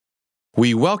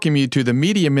We welcome you to the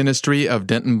media ministry of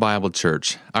Denton Bible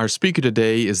Church. Our speaker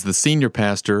today is the senior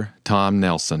pastor, Tom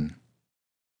Nelson.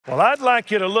 Well, I'd like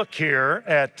you to look here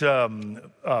at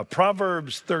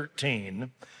Proverbs 13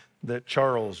 that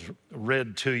Charles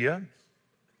read to you.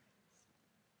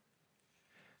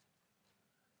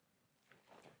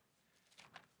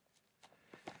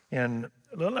 And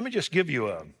let me just give you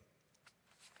a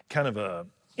kind of a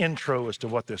intro as to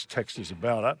what this text is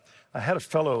about. I had a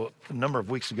fellow a number of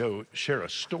weeks ago share a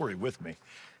story with me.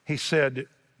 He said,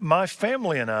 my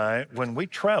family and I, when we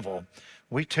travel,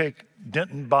 we take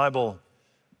Denton Bible,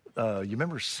 you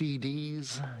remember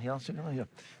CDs? Yeah.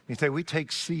 He said, we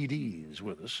take CDs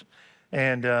with us,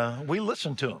 and we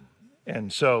listen to them.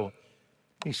 And so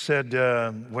he said,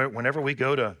 whenever we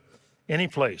go to any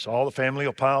place, all the family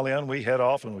will pile in, we head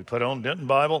off and we put on Denton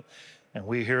Bible, and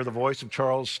we hear the voice of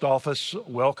Charles Stolfus.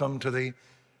 Welcome to the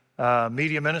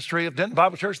media ministry of Denton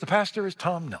Bible Church. The pastor is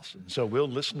Tom Nelson. So we'll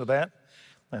listen to that,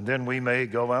 and then we may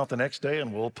go out the next day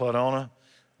and we'll put on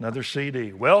another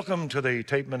CD. Welcome to the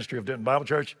tape ministry of Denton Bible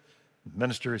Church. The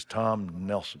minister is Tom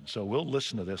Nelson. So we'll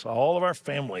listen to this, all of our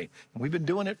family. And we've been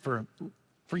doing it for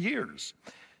years.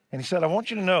 And he said, I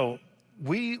want you to know,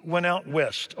 we went out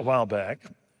west a while back,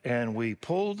 and we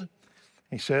pulled,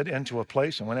 he said, into a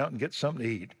place and went out and get something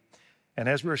to eat. And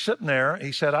as we were sitting there,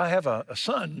 he said, I have a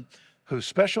son who's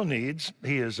special needs.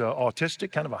 He is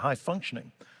autistic, kind of a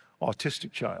high-functioning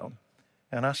autistic child.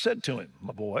 And I said to him,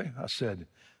 my boy, I said,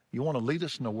 you want to lead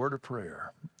us in a word of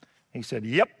prayer? He said,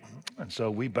 yep. And so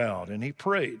we bowed, and he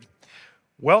prayed.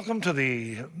 Welcome to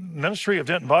the ministry of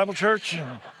Denton Bible Church.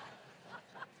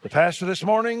 The pastor this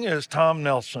morning is Tom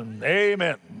Nelson.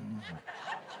 Amen.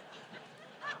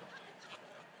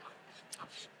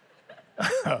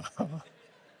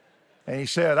 And he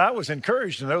said, I was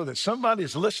encouraged to know that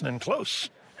somebody's listening close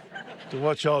to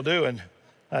what y'all do. And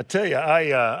I tell you,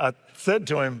 I said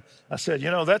to him, I said, you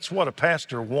know, that's what a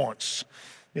pastor wants,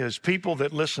 is people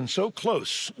that listen so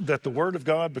close that the Word of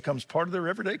God becomes part of their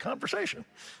everyday conversation.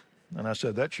 And I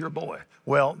said, that's your boy.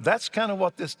 Well, that's kind of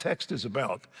what this text is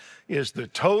about, is the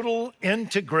total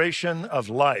integration of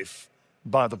life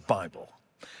by the Bible.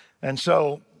 And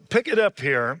so pick it up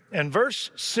here in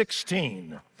verse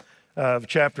 16 of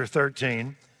chapter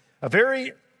 13, a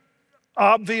very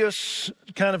obvious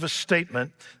kind of a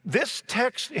statement. This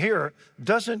text here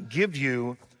doesn't give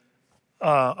you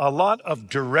a lot of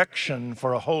direction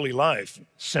for a holy life,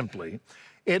 simply.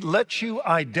 It lets you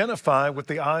identify with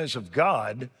the eyes of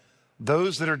God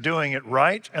those that are doing it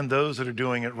right and those that are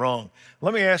doing it wrong.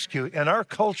 Let me ask you, in our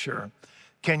culture,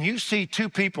 can you see two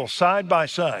people side by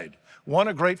side, one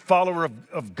a great follower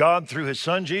of God through his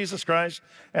son, Jesus Christ,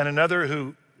 and another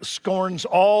who scorns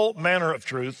all manner of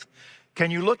truth?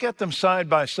 Can you look at them side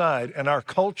by side and our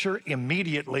culture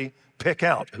immediately pick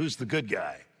out who's the good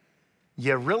guy?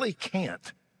 You really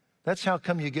can't. That's how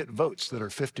come you get votes that are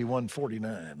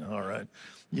 51-49, all right?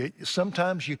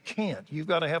 Sometimes you can't. You've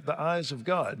got to have the eyes of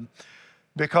God,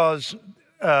 because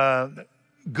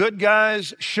good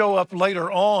guys show up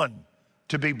later on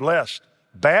to be blessed.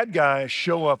 Bad guys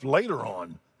show up later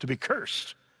on to be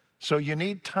cursed. So you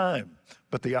need time.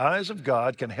 But the eyes of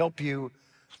God can help you,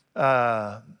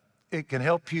 it can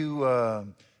help you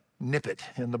nip it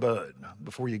in the bud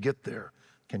before you get there.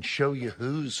 It can show you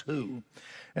who's who.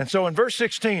 And so in verse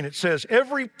 16, it says,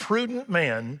 every prudent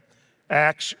man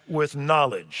acts with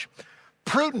knowledge.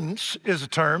 Prudence is a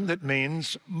term that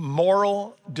means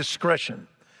moral discretion.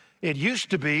 It used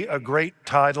to be a great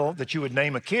title that you would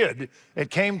name a kid.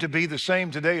 It came to be the same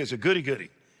today as a goody-goody.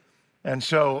 And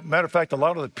so, matter of fact, a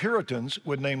lot of the Puritans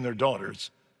would name their daughters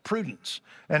Prudence.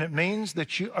 And it means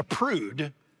that a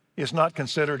prude is not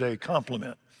considered a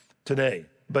compliment today,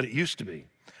 but it used to be.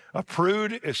 A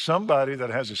prude is somebody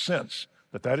that has a sense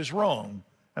that that is wrong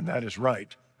and that is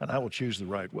right, and I will choose the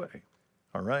right way.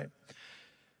 All right?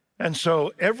 And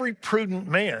so every prudent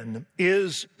man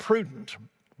is prudent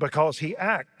because he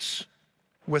acts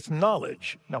with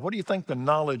knowledge. Now, what do you think the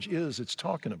knowledge is it's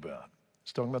talking about?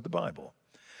 It's talking about the Bible.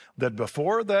 That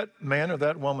before that man or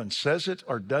that woman says it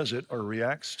or does it or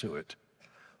reacts to it,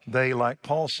 they, like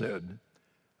Paul said,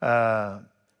 how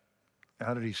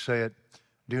did he say it?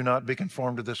 Do not be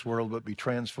conformed to this world, but be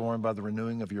transformed by the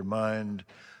renewing of your mind,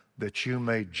 that you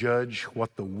may judge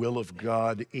what the will of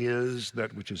God is,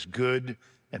 that which is good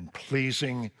and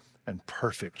pleasing and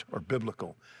perfect or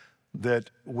biblical. That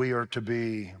we are to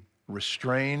be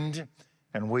restrained,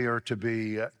 and we are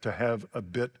to have a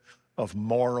bit of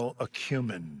moral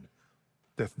acumen,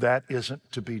 that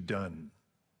isn't to be done.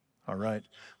 All right?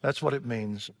 That's what it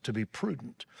means to be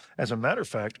prudent. As a matter of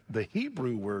fact, the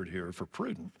Hebrew word here for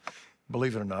prudent,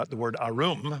 believe it or not, the word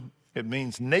arum, it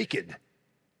means naked.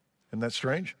 Isn't that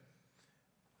strange?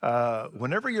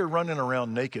 Whenever you're running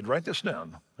around naked, write this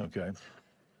down, okay?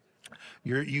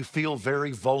 You feel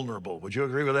very vulnerable. Would you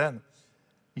agree with that?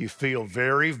 You feel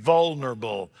very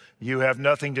vulnerable. You have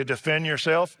nothing to defend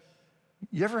yourself.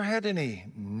 You ever had any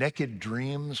naked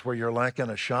dreams where you're like in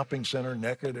a shopping center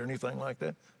naked or anything like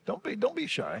that? Don't be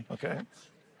shy, okay?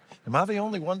 Am I the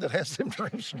only one that has them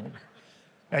dreams?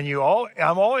 And you're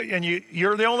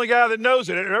the only guy that knows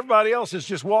it. Everybody else is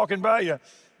just walking by you,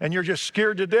 and you're just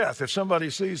scared to death if somebody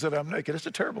sees that I'm naked. It's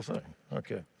a terrible thing,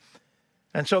 okay?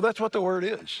 And so that's what the word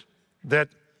is, that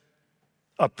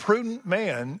a prudent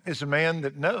man is a man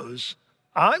that knows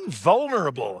I'm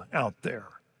vulnerable out there.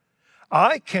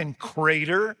 I can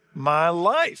crater my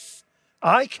life.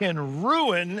 I can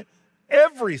ruin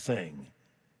everything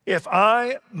if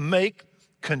I make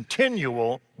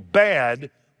continual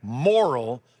bad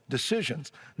moral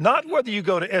decisions. Not whether you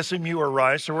go to SMU or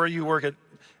Rice or where you work at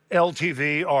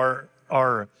LTV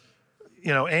or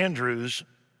Andrews,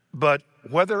 but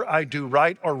whether I do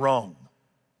right or wrong,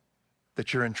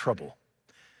 that you're in trouble.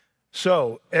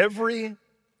 So every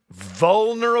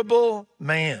vulnerable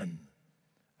man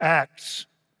acts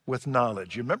with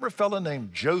knowledge. You remember a fellow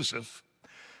named Joseph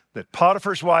that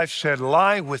Potiphar's wife said,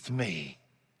 "Lie with me."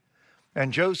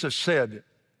 And Joseph said,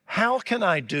 "How can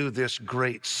I do this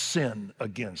great sin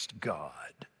against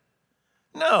God?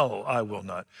 No, I will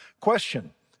not."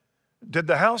 Question, did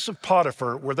the house of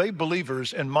Potiphar, were they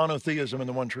believers in monotheism and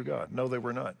the one true God? No, they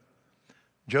were not.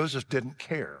 Joseph didn't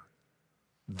care.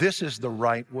 This is the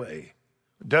right way.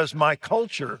 Does my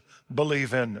culture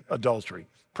believe in adultery?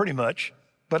 Pretty much,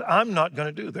 but I'm not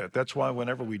going to do that. That's why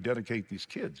whenever we dedicate these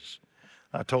kids,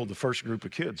 I told the first group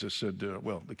of kids, I said,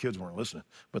 the kids weren't listening,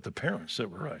 but the parents that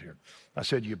were right here. I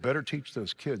said, you better teach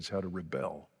those kids how to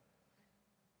rebel.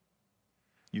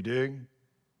 You dig?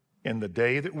 In the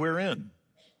day that we're in,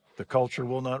 the culture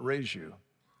will not raise you.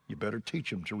 You better teach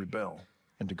them to rebel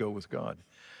and to go with God.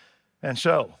 And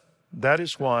so that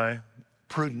is why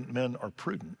prudent men are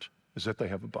prudent, is that they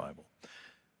have a Bible.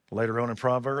 Later on in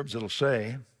Proverbs, it'll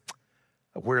say,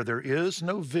 where there is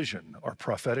no vision or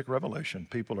prophetic revelation,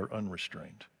 people are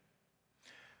unrestrained.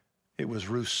 It was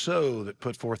Rousseau that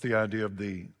put forth the idea of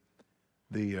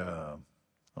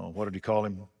what did he call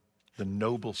him? The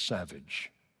noble savage.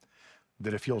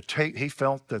 That he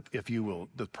felt that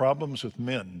the problems with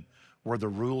men were the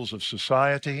rules of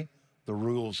society, the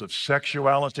rules of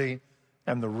sexuality,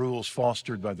 and the rules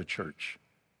fostered by the church.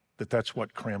 That's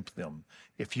what cramped them.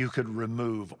 If you could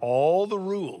remove all the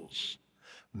rules,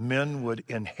 men would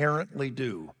inherently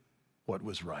do what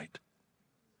was right.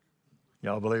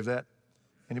 Y'all believe that?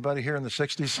 Anybody here in the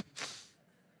 60s?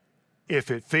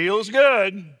 If it feels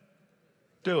good,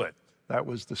 do it. That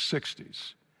was the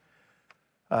 60s.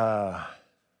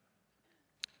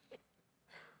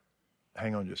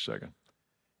 Hang on just a second.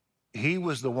 He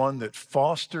was the one that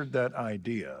fostered that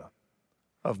idea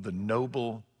of the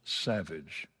noble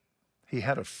savage. He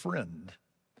had a friend,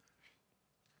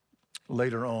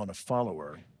 later on a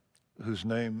follower, whose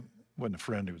name wasn't a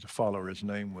friend, he was a follower. His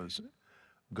name was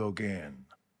Gauguin.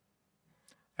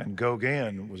 And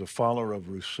Gauguin was a follower of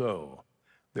Rousseau,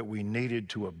 that we needed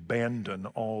to abandon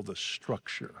all the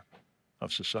structure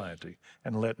of society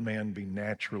and let man be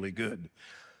naturally good.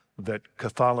 That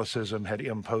Catholicism had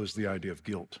imposed the idea of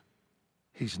guilt.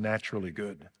 He's naturally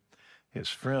good. His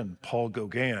friend, Paul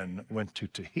Gauguin, went to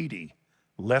Tahiti,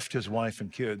 left his wife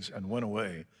and kids, and went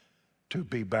away to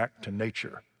be back to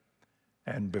nature.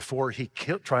 And before he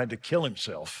tried to kill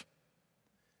himself,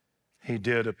 he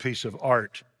did a piece of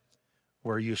art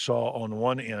where you saw on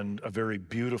one end a very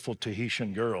beautiful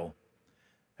Tahitian girl,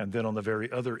 and then on the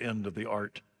very other end of the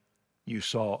art, you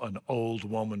saw an old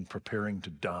woman preparing to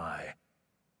die.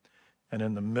 And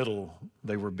in the middle,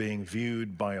 they were being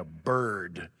viewed by a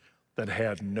bird that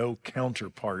had no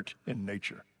counterpart in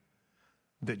nature.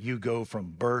 That you go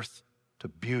from birth to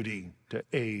beauty to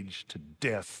age to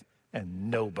death, and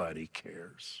nobody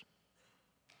cares.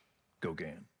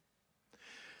 Gauguin.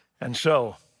 And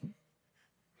so,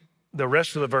 the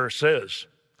rest of the verse says,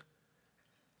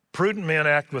 prudent men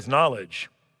act with knowledge,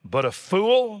 but a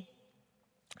fool,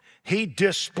 he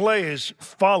displays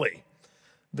folly.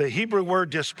 The Hebrew word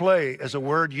display is a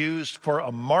word used for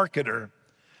a marketer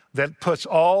that puts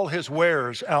all his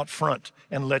wares out front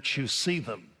and lets you see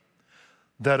them.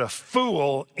 That a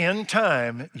fool, in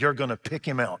time, you're going to pick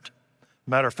him out.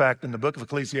 Matter of fact, in the book of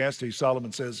Ecclesiastes,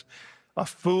 Solomon says, a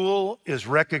fool is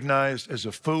recognized as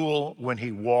a fool when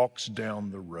he walks down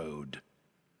the road.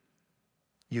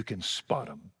 You can spot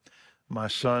him. My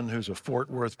son, who's a Fort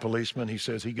Worth policeman, he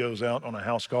says he goes out on a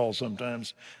house call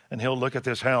sometimes, and he'll look at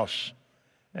this house,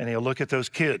 and he'll look at those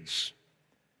kids,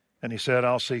 And he said,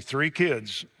 I'll see 3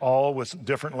 kids, all with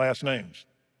different last names.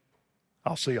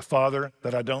 I'll see a father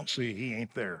that I don't see, he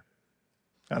ain't there.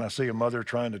 And I see a mother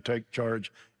trying to take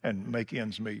charge and make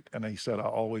ends meet. And he said, I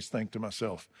always think to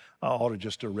myself, I ought to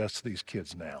just arrest these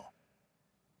kids now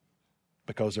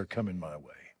because they're coming my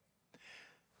way.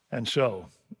 And so,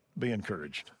 be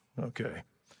encouraged. Okay.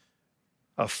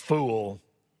 A fool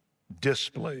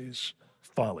displays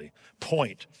folly.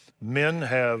 Point: men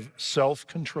have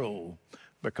self-control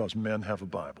because men have a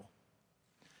Bible.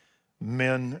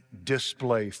 Men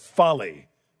display folly,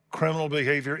 criminal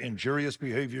behavior, injurious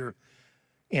behavior,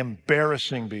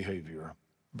 embarrassing behavior,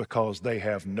 because they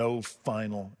have no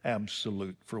final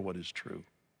absolute for what is true.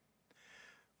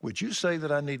 Would you say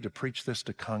that I need to preach this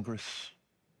to Congress?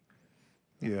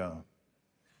 Yeah.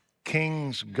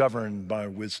 Kings govern by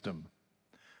wisdom.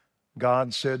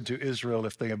 God said to Israel,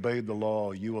 if they obeyed the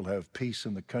law, you will have peace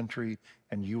in the country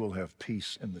and you will have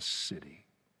peace in the city.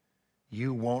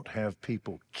 You won't have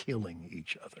people killing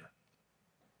each other.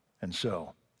 And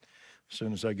so, as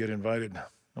soon as I get invited,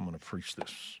 I'm going to preach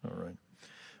this, all right?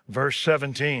 Verse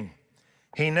 17,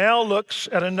 he now looks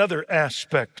at another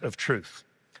aspect of truth,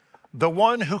 the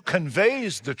one who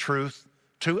conveys the truth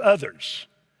to others.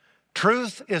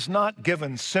 Truth is not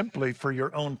given simply for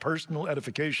your own personal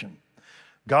edification.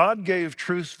 God gave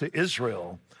truth to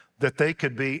Israel that they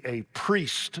could be a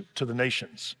priest to the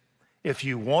nations. If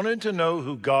you wanted to know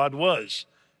who God was,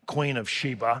 Queen of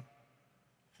Sheba,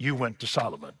 you went to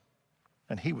Solomon,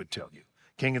 and he would tell you.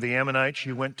 King of the Ammonites,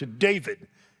 you went to David,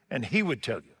 and he would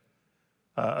tell you.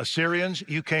 Assyrians,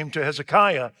 you came to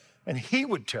Hezekiah, and he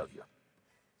would tell you.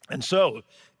 And so,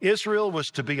 Israel was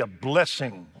to be a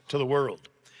blessing to the world.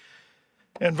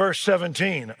 In verse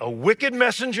 17, a wicked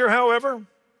messenger, however,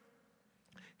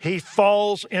 he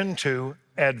falls into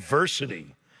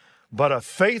adversity, but a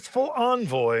faithful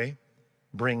envoy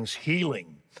brings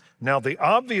healing. Now, the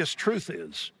obvious truth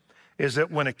is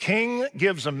that when a king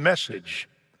gives a message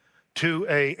to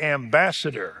an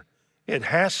ambassador, it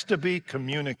has to be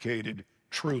communicated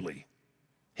truly.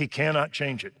 He cannot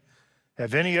change it.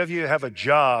 Have any of you have a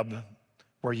job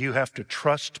where you have to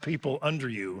trust people under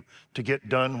you to get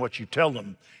done what you tell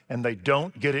them, and they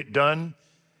don't get it done?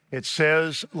 It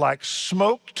says, like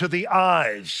smoke to the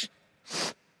eyes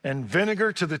and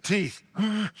vinegar to the teeth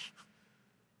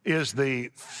is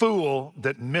the fool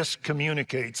that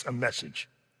miscommunicates a message.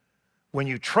 When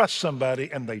you trust somebody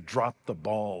and they drop the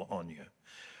ball on you.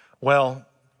 Well,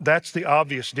 that's the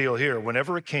obvious deal here.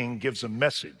 Whenever a king gives a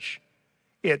message,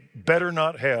 it better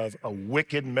not have a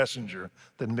wicked messenger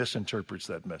that misinterprets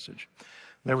that message.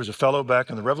 There was a fellow back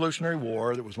in the Revolutionary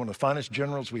War that was one of the finest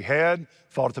generals we had,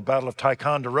 fought at the Battle of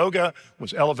Ticonderoga,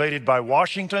 was elevated by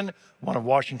Washington, one of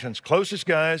Washington's closest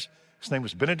guys. His name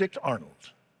was Benedict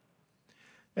Arnold.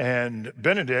 And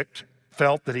Benedict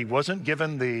felt that he wasn't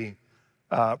given the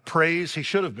praise he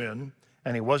should have been,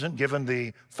 and he wasn't given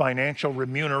the financial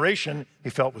remuneration he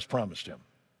felt was promised him.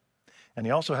 And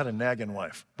he also had a nagging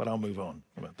wife, but I'll move on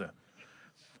about that.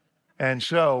 And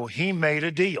so he made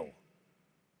a deal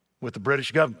with the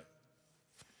British government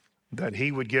that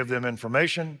he would give them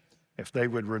information if they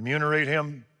would remunerate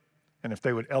him and if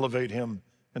they would elevate him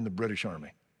in the British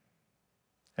Army.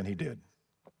 And he did.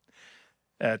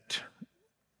 At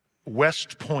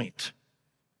West Point,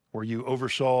 where you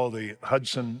oversaw the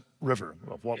Hudson River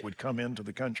of what would come into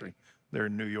the country there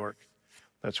in New York,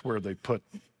 that's where they put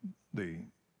the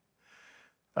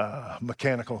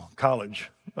Mechanical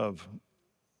College of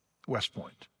West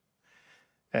Point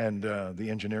and the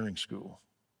engineering school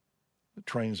that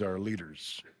trains our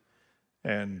leaders.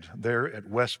 And there at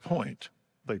West Point,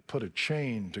 they put a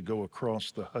chain to go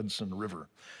across the Hudson River.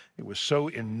 It was so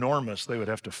enormous, they would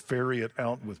have to ferry it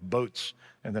out with boats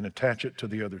and then attach it to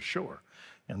the other shore.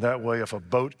 And that way, if a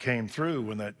boat came through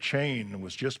when that chain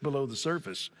was just below the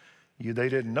surface, they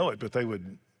didn't know it, but they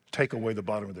would take away the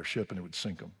bottom of their ship and it would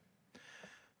sink them.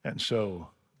 And so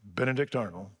Benedict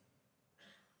Arnold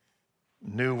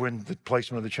knew when the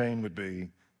placement of the chain would be.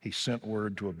 He sent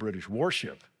word to a British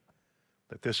warship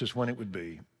that this is when it would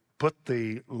be. Put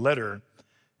the letter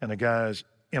in a guy's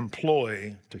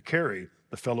employ to carry.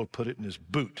 The fellow put it in his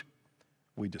boot.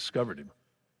 We discovered him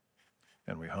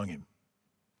and we hung him.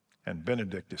 And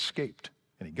Benedict escaped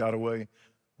and he got away,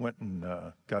 went and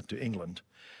got to England.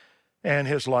 And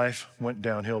his life went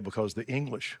downhill because the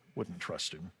English wouldn't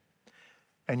trust him.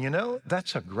 And you know,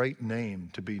 that's a great name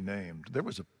to be named. There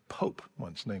was a pope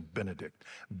once named Benedict.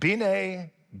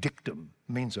 Benedictum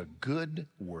means a good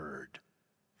word.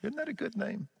 Isn't that a good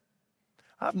name?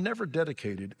 I've never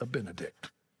dedicated a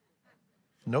Benedict.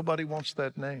 Nobody wants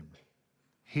that name.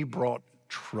 He brought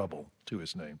trouble to to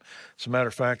his name. As a matter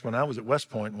of fact, when I was at West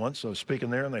Point once, I was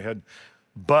speaking there, and they had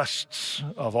busts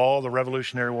of all the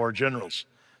Revolutionary War generals.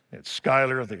 They had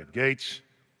Schuyler, they had Gates,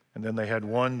 and then they had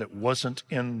one that wasn't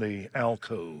in the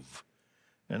alcove.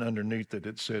 And underneath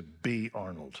it said, B.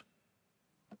 Arnold.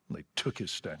 And they took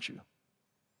his statue.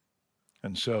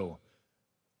 And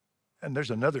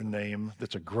there's another name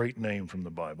that's a great name from the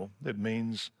Bible. It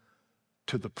means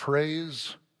to the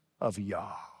praise of Yahweh.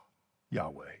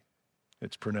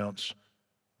 It's pronounced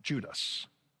Judas.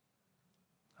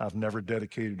 I've never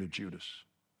dedicated a Judas.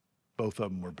 Both of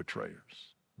them were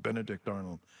betrayers, Benedict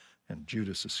Arnold and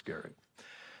Judas Iscariot.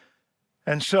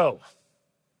 And so,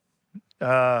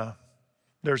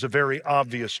 there's a very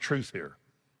obvious truth here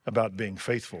about being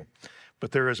faithful.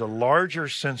 But there is a larger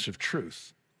sense of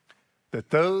truth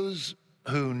that those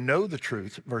who know the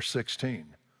truth, verse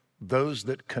 16, those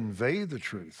that convey the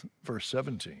truth, verse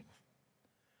 17,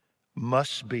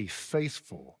 must be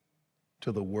faithful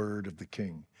to the word of the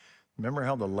king. Remember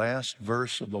how the last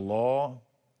verse of the law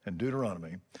in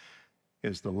Deuteronomy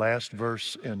is the last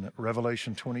verse in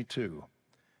Revelation 22.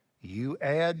 You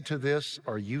add to this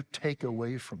or you take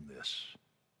away from this,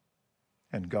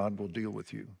 and God will deal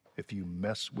with you if you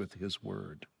mess with his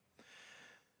word.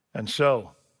 And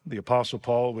so the Apostle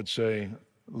Paul would say,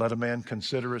 let a man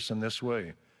consider us in this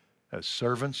way, as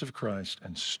servants of Christ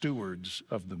and stewards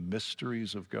of the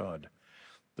mysteries of God.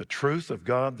 The truth of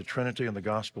God, the Trinity, and the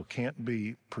gospel can't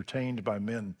be pertained by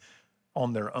men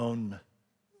on their own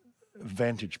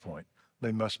vantage point.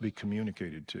 They must be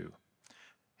communicated to.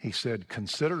 He said,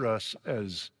 consider us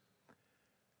as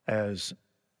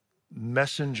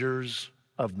messengers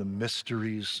of the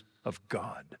mysteries of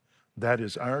God. That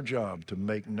is our job, to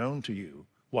make known to you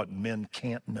what men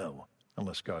can't know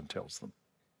unless God tells them.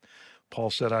 Paul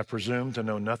said, I presume to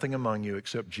know nothing among you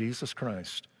except Jesus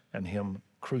Christ and him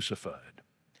crucified.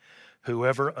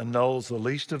 Whoever annuls the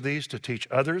least of these to teach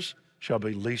others shall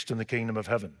be least in the kingdom of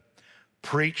heaven.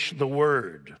 Preach the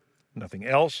word, nothing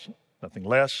else, nothing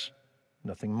less,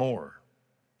 nothing more.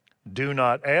 Do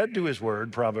not add to his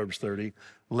word, Proverbs 30,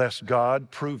 lest God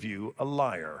prove you a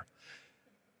liar.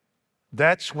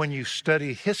 That's when you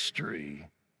study history.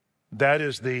 That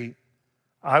is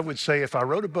I would say if I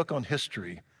wrote a book on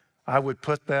history, I would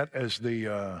put that as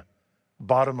the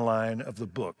bottom line of the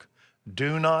book.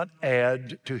 Do not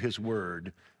add to his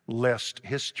word, lest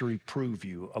history prove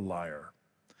you a liar.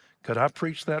 Could I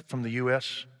preach that from the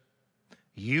U.S.?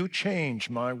 You change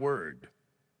my word,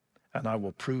 and I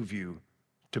will prove you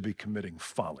to be committing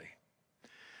folly.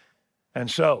 And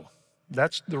so,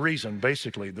 that's the reason,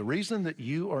 basically. The reason that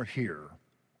you are here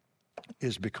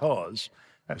is because,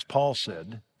 as Paul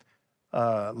said,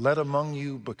 let among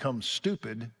you become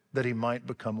stupid that he might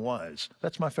become wise.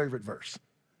 That's my favorite verse.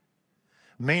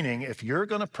 Meaning, if you're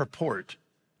going to purport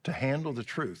to handle the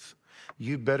truth,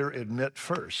 you better admit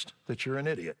first that you're an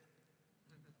idiot.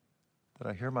 Did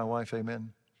I hear my wife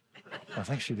amen? I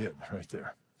think she did right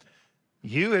there.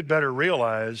 You had better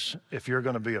realize, if you're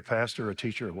going to be a pastor, a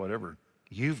teacher, or whatever,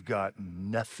 you've got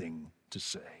nothing to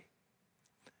say.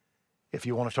 If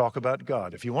you want to talk about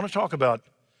God, if you want to talk about,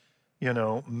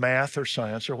 math or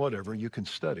science or whatever, you can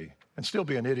study and still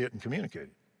be an idiot and communicate.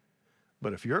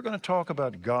 But if you're going to talk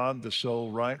about God, the soul,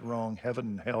 right, wrong, heaven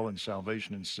and hell, and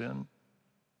salvation and sin,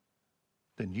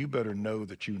 then you better know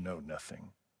that you know nothing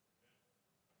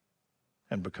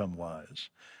and become wise.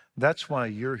 That's why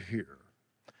you're here,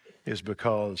 is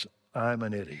because I'm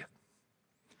an idiot.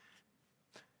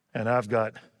 And I've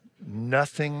got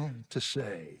nothing to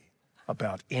say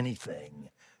about anything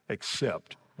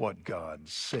except what God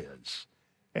says.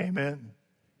 Amen?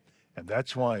 And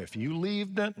that's why if you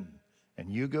leave Denton and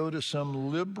you go to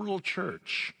some liberal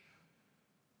church,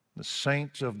 the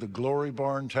Saints of the Glory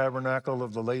Barn Tabernacle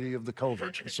of the Lady of the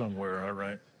Culverts somewhere, all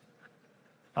right,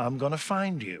 I'm going to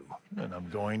find you and I'm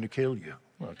going to kill you.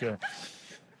 Okay?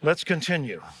 Let's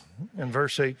continue in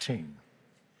verse 18.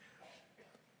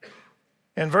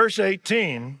 In verse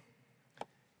 18,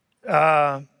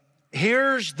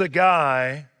 here's the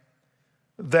guy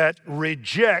that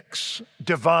rejects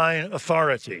divine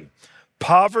authority.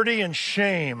 Poverty and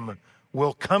shame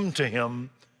will come to him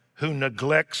who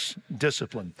neglects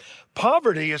discipline.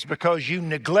 Poverty is because you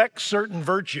neglect certain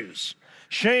virtues.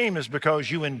 Shame is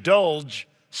because you indulge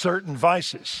certain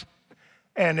vices,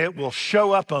 and it will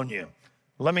show up on you.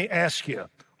 Let me ask you,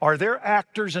 are there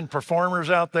actors and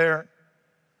performers out there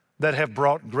that have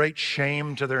brought great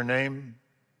shame to their name?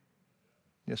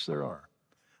 Yes, there are.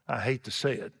 I hate to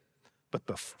say it, but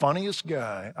the funniest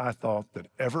guy I thought that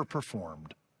ever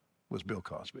performed was Bill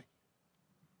Cosby.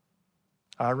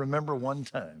 I remember one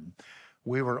time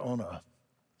we were on a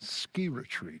ski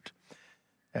retreat,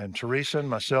 And Teresa and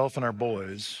myself and our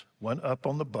boys went up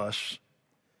on the bus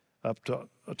up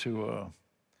to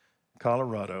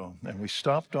Colorado, and we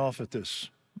stopped off at this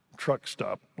truck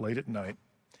stop late at night.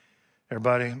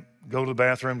 Everybody go to the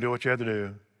bathroom, do what you had to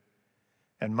do.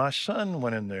 And my son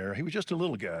went in there. He was just a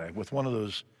little guy with one of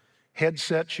those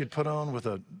headsets you'd put on with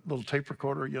a little tape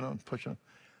recorder, pushing.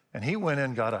 And he went in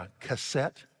and got a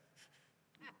cassette.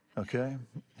 Okay?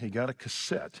 He got a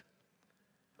cassette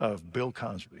of Bill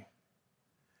Cosby.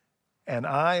 And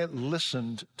I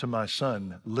listened to my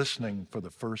son listening for the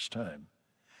first time.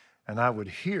 And I would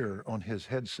hear on his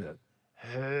headset,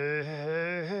 hey,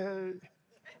 hey, hey,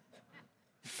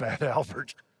 Fat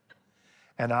Albert.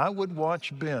 And I would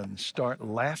watch Ben start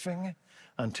laughing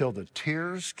until the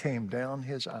tears came down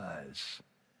his eyes,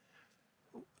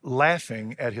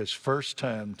 laughing at his first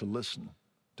time to listen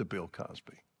to Bill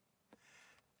Cosby.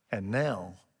 And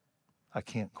now I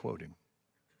can't quote him.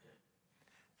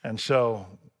 And so,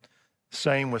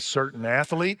 same with certain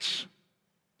athletes,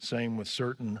 same with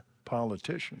certain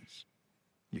politicians.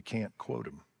 You can't quote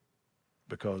them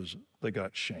because they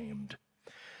got shamed.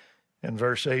 In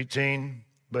verse 18,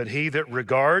 but he that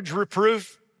regards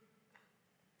reproof,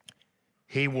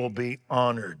 he will be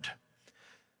honored.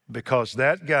 Because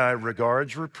that guy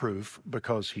regards reproof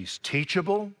because he's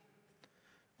teachable,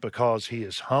 because he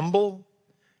is humble,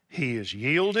 he is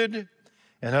yielded.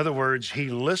 In other words, he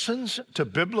listens to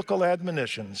biblical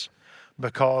admonitions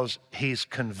because he's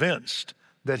convinced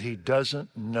that he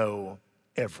doesn't know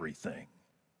everything.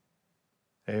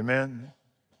 Amen?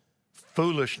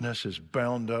 Foolishness is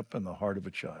bound up in the heart of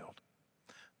a child.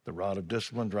 The rod of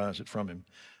discipline drives it from him.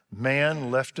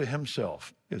 Man left to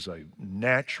himself is a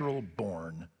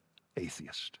natural-born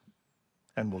atheist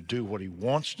and will do what he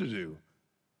wants to do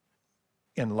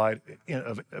in light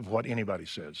of what anybody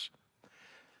says.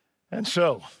 And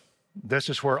so, this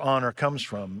is where honor comes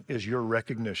from, is your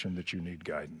recognition that you need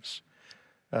guidance.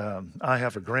 I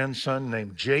have a grandson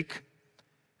named Jake,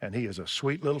 and he is a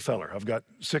sweet little feller. I've got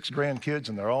 6 grandkids,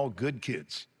 and they're all good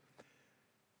kids.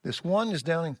 This one is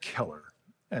down in Keller,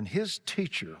 and his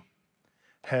teacher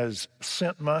has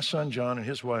sent my son John and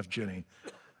his wife Jenny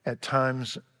at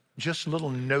times just little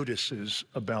notices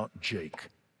about Jake.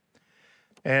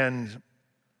 And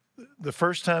the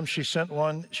first time she sent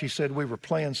one, she said we were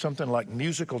playing something like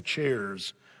musical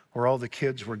chairs where all the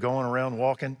kids were going around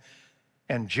walking,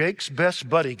 and Jake's best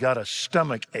buddy got a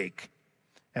stomach ache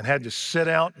and had to sit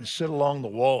out and sit along the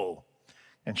wall.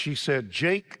 And she said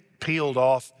Jake peeled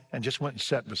off and just went and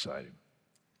sat beside him.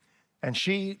 And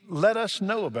she let us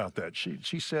know about that.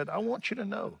 She said, I want you to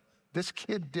know, this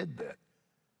kid did that.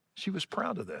 She was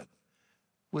proud of that.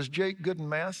 Was Jake good in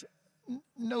math?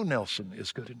 No, Nelson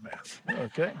is good in math,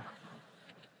 okay?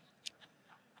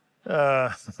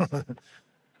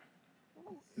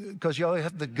 Because y'all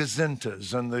have the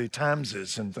gazentas and the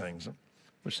timeses and things,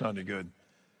 which sounded good.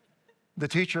 The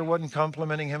teacher wasn't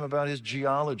complimenting him about his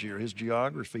geology or his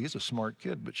geography. He's a smart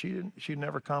kid, but she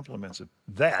never compliments him.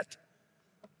 That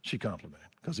she complimented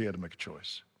because he had to make a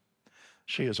choice.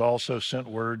 She has also sent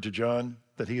word to John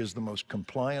that he is the most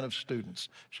compliant of students.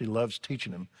 She loves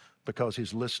teaching him because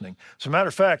he's listening. As a matter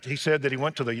of fact, he said that he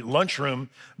went to the lunchroom.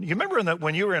 You remember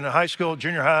when you were in high school,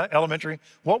 junior high, elementary,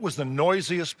 what was the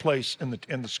noisiest place in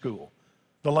the school?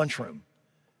 The lunchroom.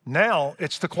 Now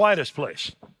it's the quietest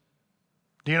place.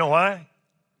 Do you know why?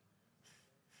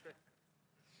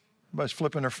 Everybody's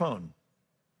flipping their phone.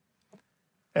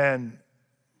 And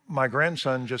my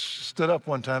grandson just stood up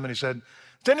one time and he said,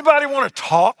 does anybody want to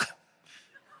talk?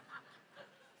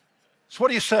 So what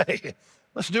do you say?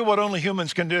 Let's do what only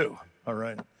humans can do, all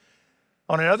right?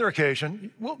 On another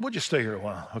occasion, we'll just stay here a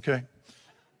while, okay?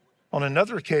 On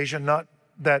another occasion, not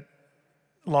that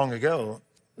long ago,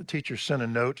 the teacher sent a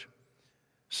note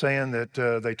saying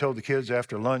that they told the kids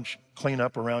after lunch, clean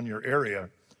up around your area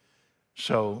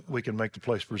so we can make the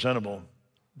place presentable.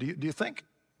 Do you think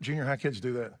junior high kids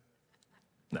do that?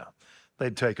 No,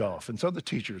 they'd take off. And so the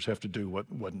teachers have to do what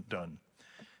wasn't done.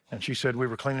 And she said, we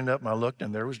were cleaning up and I looked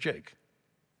and there was Jake.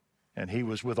 And he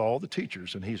was with all the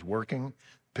teachers and he's working,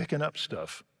 picking up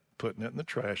stuff, putting it in the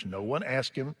trash. No one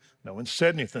asked him. No one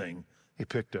said anything. He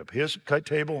picked up his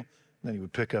table and then he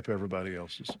would pick up everybody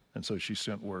else's. And so she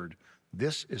sent word.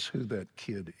 This is who that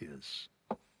kid is.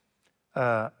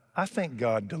 I think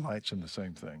God delights in the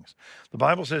same things. The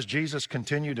Bible says Jesus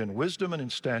continued in wisdom and in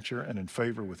stature and in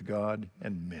favor with God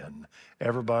and men.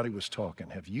 Everybody was talking.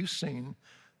 Have you seen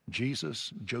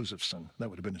Jesus Josephson? That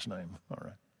would have been his name. All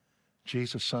right.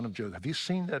 Jesus, son of Joseph. Have you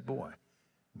seen that boy?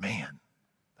 Man,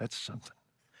 that's something.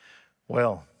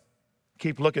 Well,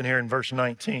 keep looking here in verse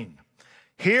 19.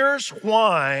 Here's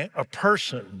why a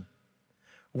person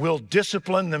will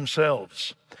discipline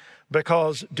themselves,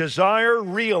 because desire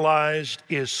realized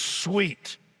is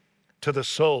sweet to the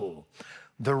soul.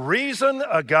 The reason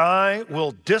a guy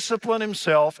will discipline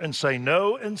himself and say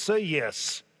no and say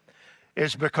yes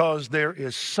is because there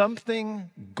is something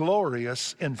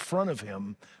glorious in front of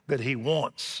him that he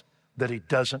wants that he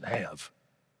doesn't have.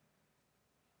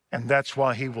 And that's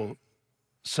why he will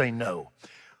say no.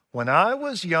 When I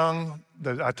was young,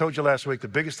 I told you last week, the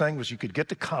biggest thing was you could get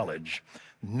to college.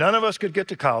 None of us could get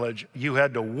to college. You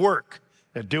had to work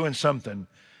at doing something.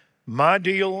 My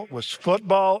deal was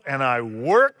football, and I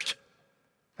worked,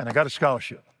 and I got a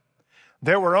scholarship.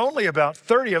 There were only about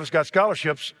 30 of us got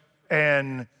scholarships,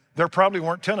 and there probably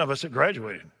weren't 10 of us that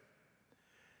graduated.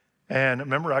 And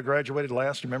remember, I graduated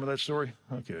last. Remember that story?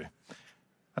 Okay.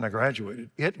 And I graduated.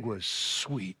 It was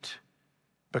sweet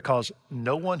because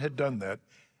no one had done that,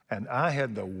 and I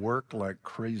had to work like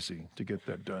crazy to get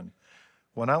that done.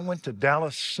 When I went to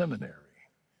Dallas Seminary,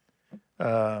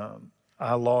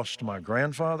 I lost my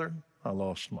grandfather. I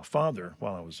lost my father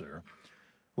while I was there.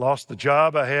 Lost the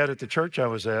job I had at the church I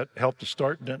was at, helped to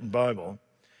start Denton Bible.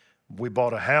 We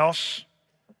bought a house.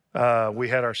 We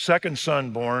had our second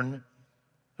son born.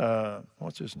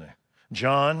 What's his name?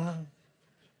 John.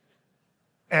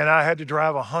 And I had to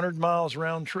drive 100 miles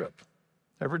round trip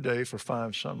every day for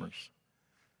 5 summers.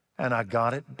 And I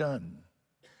got it done.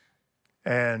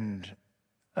 And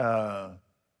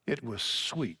it was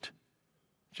sweet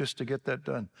just to get that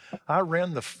done. I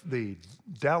ran the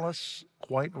Dallas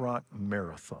White Rock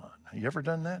Marathon. You ever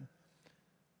done that?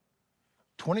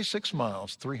 26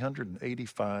 miles,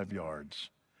 385 yards.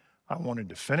 I wanted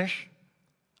to finish.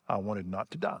 I wanted not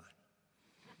to die.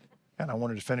 And I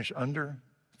wanted to finish under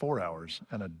 4 hours,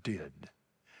 and I did.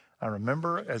 I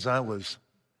remember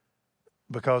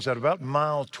because at about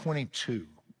mile 22,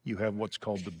 you have what's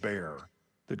called the bear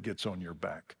that gets on your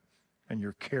back, and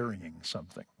you're carrying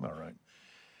something, all right?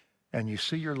 And you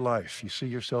see your life. You see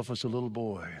yourself as a little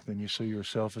boy. Then you see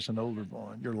yourself as an older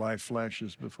boy. Your life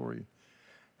flashes before you.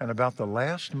 And about the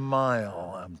last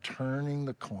mile, I'm turning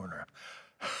the corner.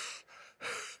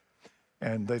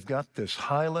 And they've got this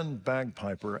Highland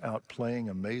bagpiper out playing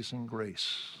Amazing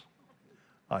Grace.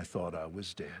 I thought I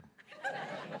was dead.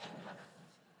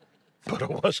 But I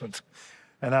wasn't.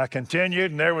 And I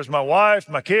continued, and there was my wife,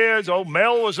 my kids, old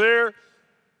Mel was there,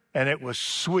 and it was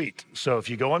sweet. So if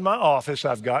you go in my office,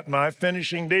 I've got my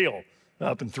finishing deal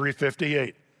up in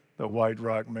 358, the White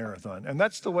Rock Marathon. And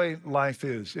that's the way life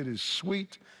is. It is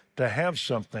sweet to have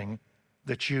something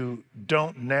that you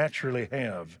don't naturally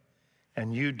have,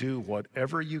 and you do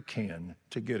whatever you can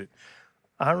to get it.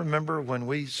 I remember when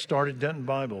we started Denton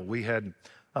Bible,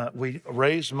 we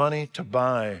raised money to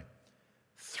buy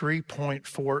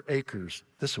 3.4 acres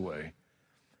this way.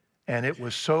 And it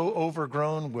was so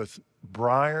overgrown with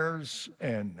briars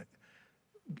and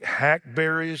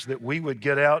hackberries that we would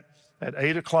get out at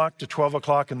 8 o'clock to 12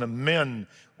 o'clock, and the men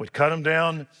would cut them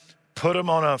down, put them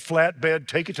on a flatbed,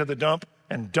 take it to the dump,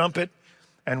 and dump it.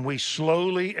 And we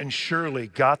slowly and surely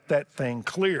got that thing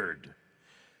cleared.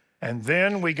 And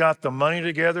then we got the money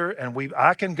together, and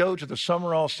I can go to the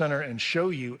Summerall Center and show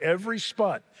you every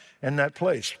spot in that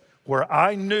place where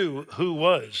I knew who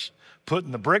was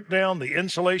putting the brick down, the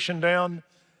insulation down.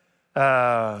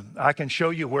 I can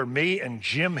show you where me and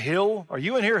Jim Hill, are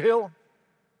you in here, Hill?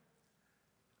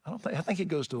 I think he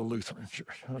goes to a Lutheran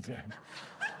church. Okay.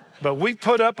 But we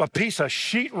put up a piece of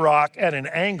sheetrock at an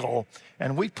angle,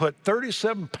 and we put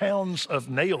 37 pounds of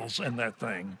nails in that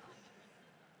thing.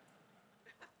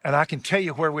 And I can tell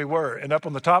you where we were. And up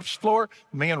on the top floor,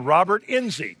 me and Robert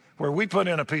Enzi, where we put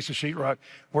in a piece of sheetrock,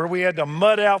 where we had to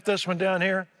mud out this one down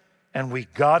here, and we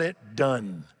got it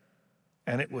done.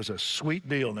 And it was a sweet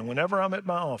deal. And whenever I'm at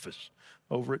my office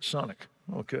over at Sonic,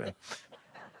 okay,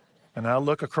 and I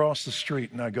look across the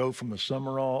street and I go from the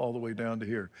Summerall all the way down to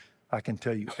here, I can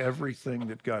tell you everything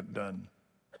that got done.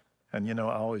 And I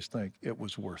always think it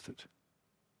was worth it.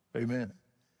 Amen.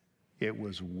 It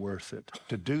was worth it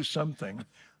to do something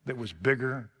that was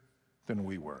bigger than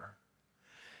we were.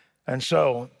 And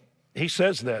so he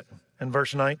says that in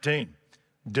verse 19.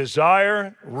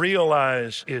 Desire,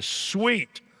 realize, is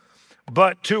sweet,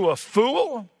 but to a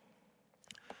fool,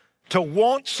 to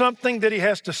want something that he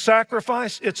has to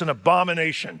sacrifice, it's an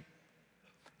abomination.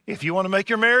 If you want to make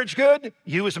your marriage good,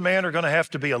 you as a man are going to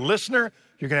have to be a listener.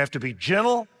 You're going to have to be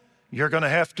gentle. You're going to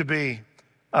have to be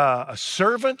a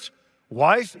servant.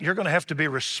 Wife, you're going to have to be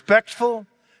respectful.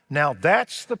 Now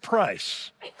that's the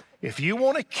price. If you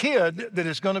want a kid that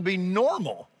is going to be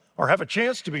normal or have a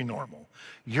chance to be normal,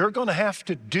 you're going to have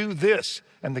to do this,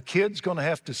 and the kid's going to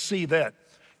have to see that.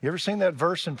 You ever seen that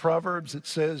verse in Proverbs that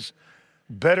says,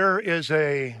 better is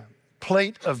a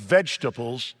plate of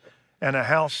vegetables and a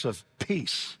house of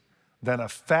peace than a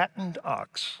fattened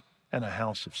ox and a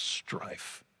house of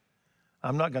strife.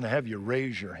 I'm not going to have you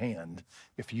raise your hand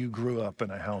if you grew up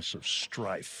in a house of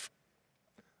strife.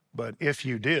 But if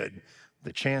you did,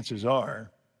 the chances are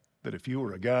that if you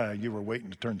were a guy, you were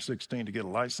waiting to turn 16 to get a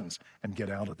license and get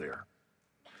out of there.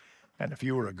 And if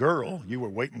you were a girl, you were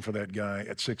waiting for that guy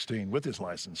at 16 with his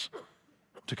license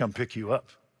to come pick you up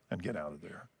and get out of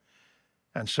there.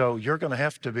 And so you're going to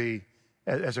have to be,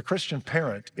 as a Christian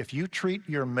parent, if you treat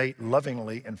your mate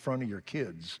lovingly in front of your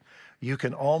kids, you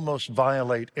can almost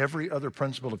violate every other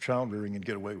principle of child rearing and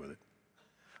get away with it.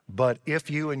 But if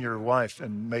you and your wife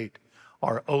and mate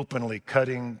are openly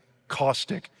cutting,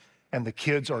 caustic, and the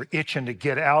kids are itching to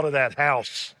get out of that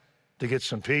house to get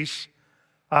some peace,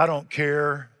 I don't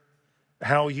care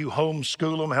how you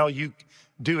homeschool them, how you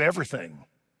do everything.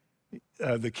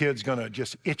 The kid's going to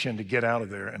just itching to get out of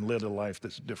there and live a life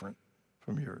that's different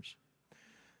from yours.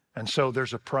 And so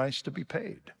there's a price to be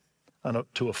paid.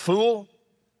 To a fool,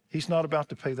 he's not about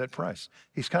to pay that price.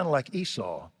 He's kind of like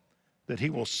Esau, that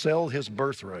he will sell his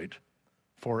birthright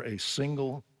for a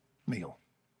single meal.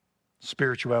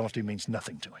 Spirituality means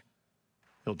nothing to him.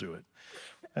 He'll do it.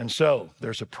 And so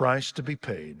there's a price to be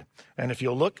paid. And if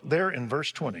you'll look there in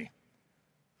verse 20,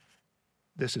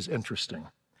 this is interesting.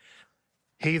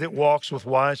 He that walks with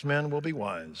wise men will be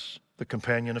wise. The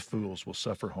companion of fools will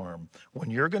suffer harm. When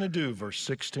you're going to do verse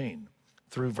 16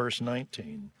 through verse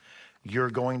 19, you're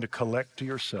going to collect to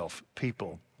yourself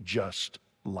people just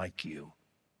like you.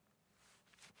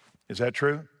 Is that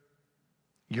true?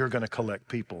 You're going to collect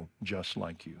people just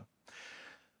like you.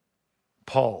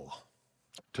 Paul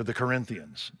to the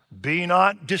Corinthians, be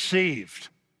not deceived.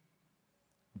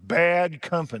 Bad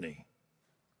company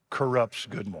corrupts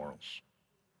good morals.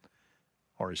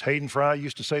 Or as Hayden Fry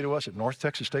used to say to us at North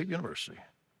Texas State University,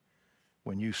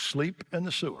 when you sleep in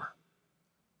the sewer,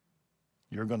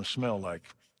 you're going to smell like,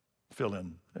 fill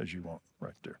in as you want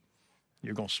right there.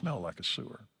 You're going to smell like a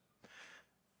sewer.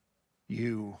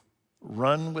 You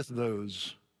run with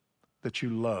those that you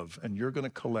love, and you're going to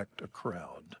collect a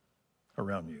crowd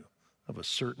around you of a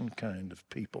certain kind of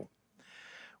people.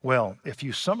 Well, if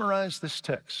you summarize this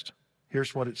text,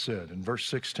 here's what it said in verse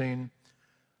 16.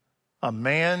 A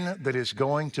man that is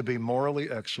going to be morally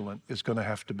excellent is going to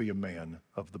have to be a man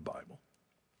of the Bible.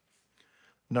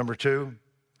 Number two,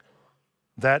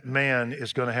 that man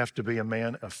is going to have to be a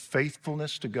man of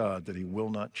faithfulness to God, that he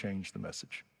will not change the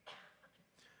message.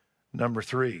 Number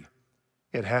three,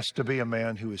 it has to be a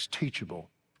man who is teachable.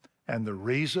 And the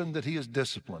reason that he is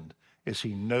disciplined is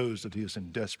he knows that he is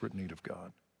in desperate need of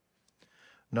God.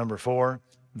 Number four,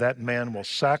 that man will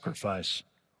sacrifice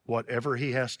whatever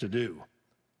he has to do.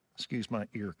 Excuse, my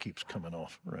ear keeps coming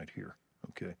off right here.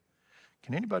 Okay.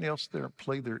 Can anybody else there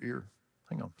play their ear?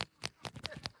 Hang on.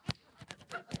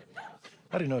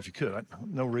 I didn't know if you could.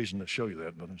 No reason to show you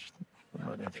that, but I'm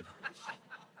not interested.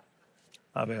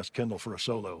 I've asked Kendall for a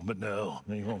solo, but no,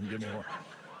 he won't give me one.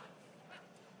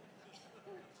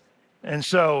 And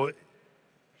so,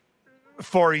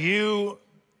 for you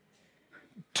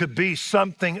to be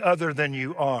something other than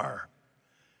you are,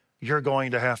 you're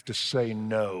going to have to say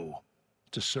no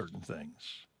to certain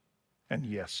things and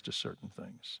yes to certain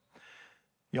things.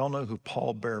 Y'all know who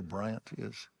Paul Bear Bryant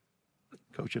is?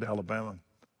 Coach at Alabama.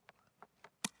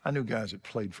 I knew guys that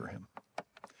played for him.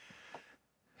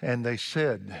 And they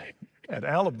said, at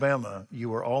Alabama, you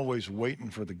were always waiting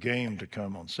for the game to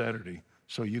come on Saturday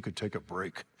so you could take a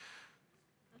break,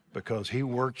 because he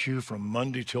worked you from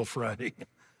Monday till Friday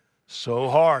so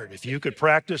hard. If you could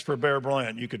practice for Bear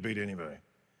Bryant, you could beat anybody.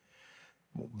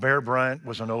 Bear Bryant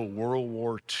was an old World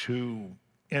War II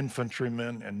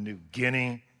infantryman in New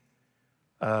Guinea,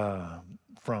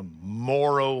 from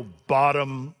Morro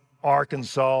Bottom,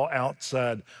 Arkansas,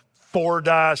 outside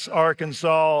Fordyce,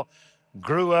 Arkansas.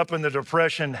 Grew up in the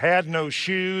Depression, had no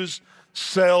shoes,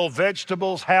 sell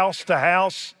vegetables house to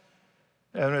house.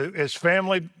 And his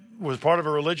family was part of a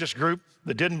religious group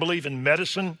that didn't believe in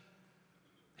medicine.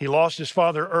 He lost his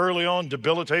father early on,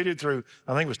 debilitated through,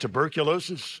 I think it was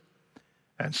tuberculosis.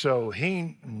 And so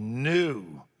he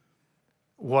knew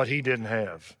what he didn't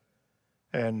have.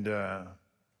 And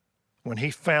when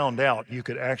he found out you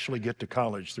could actually get to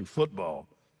college through football,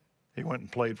 he went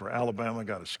and played for Alabama,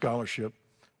 got a scholarship,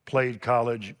 played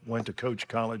college, went to coach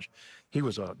college. He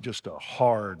was just a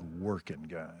hard-working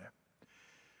guy.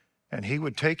 And he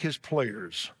would take his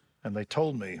players, and they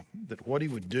told me that what he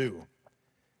would do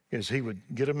is he would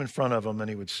get them in front of them, and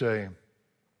he would say,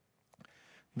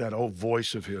 that old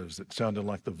voice of his that sounded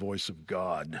like the voice of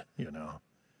God, you know.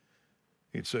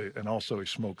 He'd say, and also he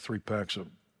smoked 3 packs of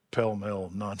Pell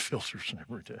Mell non-filters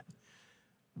every day.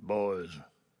 Boys,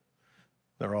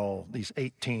 they're all, these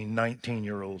 18,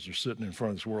 19-year-olds are sitting in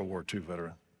front of this World War II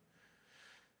veteran.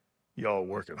 Y'all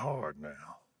working hard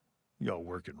now. Y'all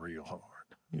working real hard.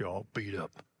 Y'all beat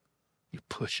up. You're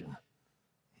pushing.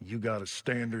 You got a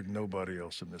standard nobody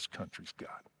else in this country's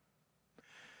got.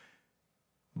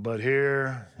 But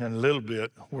here in a little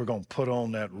bit, we're going to put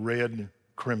on that red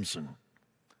crimson,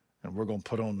 and we're going to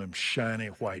put on them shiny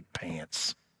white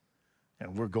pants,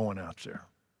 and we're going out there.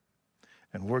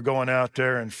 And we're going out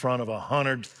there in front of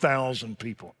 100,000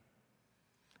 people.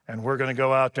 And we're going to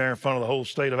go out there in front of the whole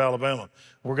state of Alabama.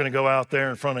 We're going to go out there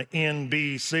in front of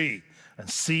NBC and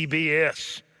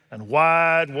CBS and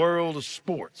Wide World of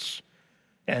Sports.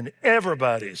 And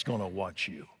everybody's going to watch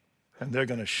you. And they're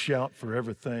going to shout for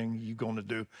everything you're going to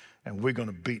do. And we're going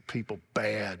to beat people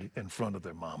bad in front of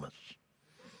their mamas.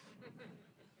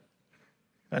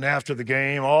 And after the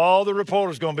game, all the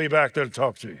reporters are going to be back there to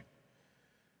talk to you.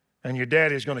 And your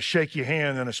daddy's going to shake your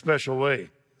hand in a special way.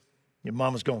 Your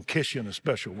mama's going to kiss you in a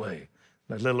special way.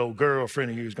 That little old girlfriend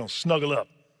of you is going to snuggle up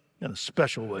in a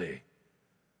special way.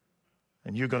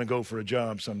 And you're going to go for a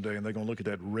job someday, and they're going to look at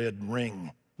that red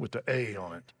ring with the A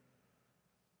on it.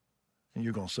 And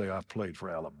you're going to say, I played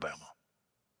for Alabama.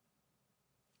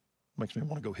 Makes me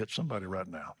want to go hit somebody right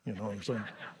now. You know what I'm saying?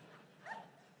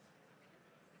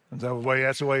 And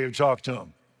that's the way you talk to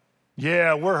them.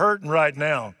 Yeah, we're hurting right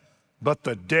now, but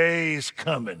the day's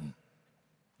coming.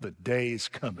 The day's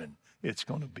coming. It's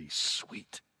going to be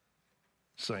sweet.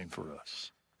 Same for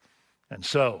us. And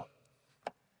so,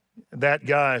 that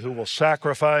guy who will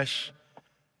sacrifice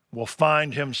will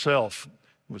find himself.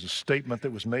 It was a statement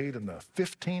that was made in the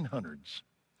 1500s.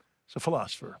 It's a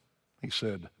philosopher. He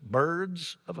said,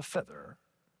 birds of a feather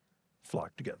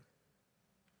flock together.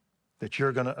 That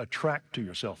you're going to attract to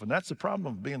yourself. And that's the problem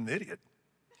of being an idiot.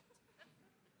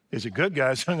 Is it good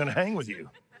guys who are going to hang with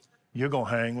you? You're going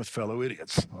to hang with fellow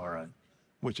idiots, all right?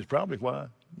 Which is probably why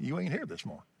you ain't here this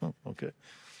morning. Oh, okay.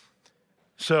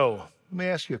 So let me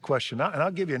ask you a question, and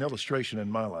I'll give you an illustration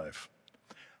in my life.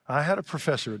 I had a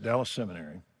professor at Dallas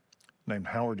Seminary named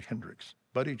Howard Hendricks.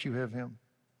 Buddy, did you have him?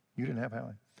 You didn't have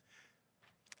Howie?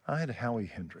 I had Howie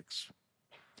Hendricks.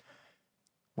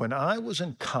 When I was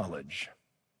in college,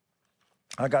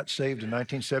 I got saved in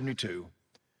 1972,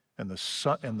 and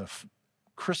the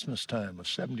Christmas time of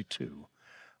 72,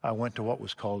 I went to what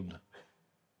was called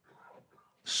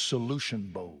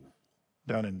Solution Bowl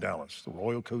down in Dallas, the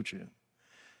Royal Coach Inn.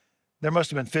 There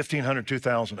must have been 1,500,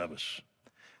 2,000 of us.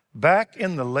 Back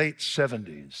in the late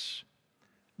 70s,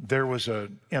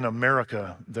 in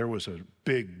America, there was a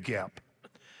big gap.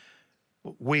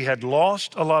 We had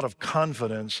lost a lot of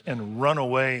confidence in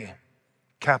runaway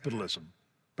capitalism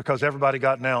because everybody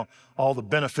got now all the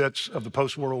benefits of the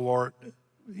post-World War,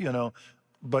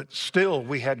 but still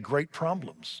we had great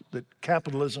problems that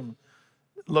capitalism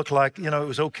looked like, it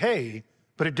was okay,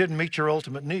 but it didn't meet your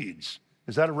ultimate needs.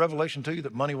 Is that a revelation to you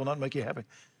that money will not make you happy?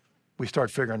 We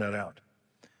started figuring that out.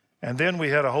 And then we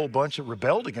had a whole bunch that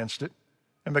rebelled against it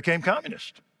and became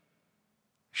communist.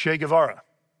 Che Guevara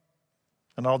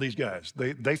and all these guys,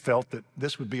 they felt that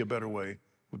this would be a better way,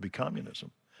 would be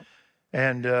communism.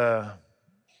 And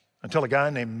until a guy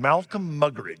named Malcolm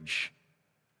Muggeridge,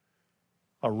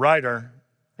 a writer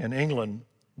in England,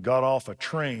 got off a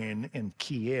train in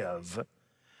Kiev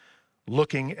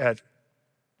looking at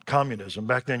communism.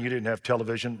 Back then you didn't have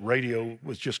television, radio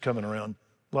was just coming around.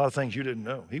 A lot of things you didn't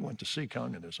know. He went to see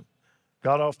communism.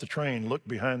 Got off the train, looked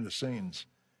behind the scenes,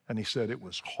 and he said it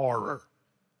was horror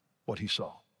what he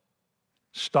saw.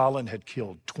 Stalin had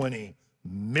killed 20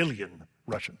 million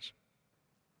Russians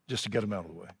just to get them out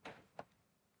of the way.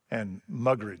 And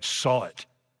Muggeridge saw it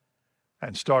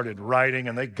and started writing,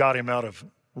 and they got him out of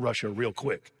Russia real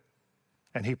quick.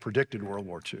 And he predicted World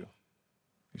War II.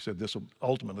 He said,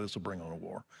 ultimately this will bring on a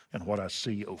war. And what I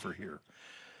see over here.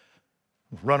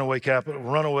 Runaway capital,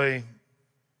 runaway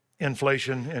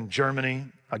inflation in Germany.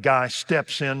 A guy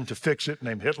steps in to fix it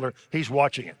named Hitler. He's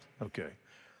watching it. Okay.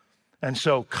 And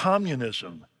so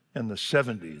communism in the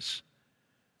 70s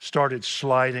started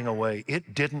sliding away.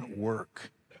 It didn't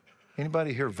work.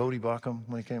 Anybody hear Voddie Baucham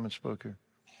when he came and spoke here?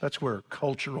 That's where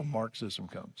cultural Marxism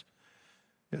comes,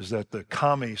 is that the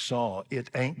commies saw it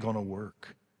ain't going to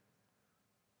work.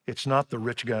 It's not the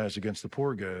rich guys against the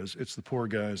poor guys. It's the poor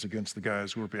guys against the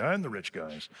guys who are behind the rich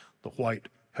guys, the white,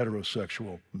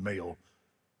 heterosexual, male,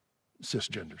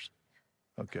 cisgenders.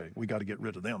 Okay, we got to get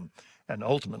rid of them. And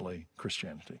ultimately,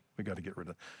 Christianity, we got to get rid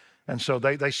of them. And so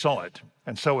they saw it.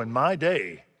 And so in my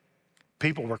day,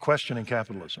 people were questioning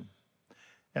capitalism.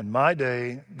 In my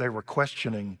day, they were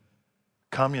questioning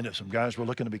communism. Guys were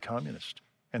looking to be communist,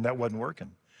 and that wasn't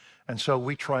working. And so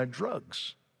we tried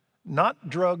drugs. not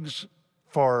drugs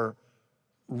for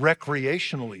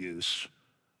recreational use,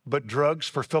 but drugs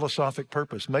for philosophic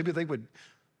purpose. Maybe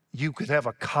you could have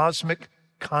a cosmic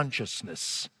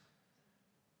consciousness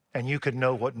and you could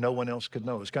know what no one else could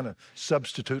know. It's kind of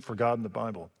substitute for God in the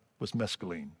Bible was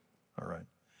mescaline, all right?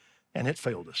 And it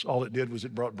failed us. All it did was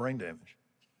it brought brain damage.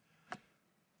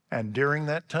 And during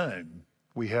that time,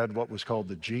 we had what was called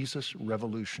the Jesus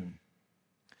Revolution,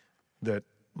 that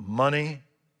money,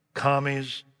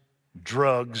 commies,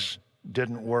 drugs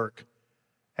didn't work.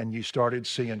 And you started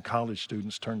seeing college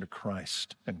students turn to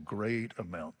Christ in great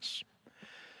amounts.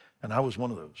 And I was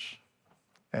one of those.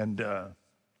 And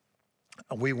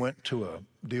we went to a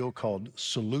deal called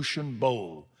Solution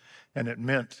Bowl. And it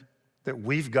meant that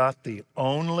we've got the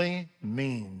only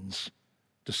means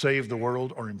to save the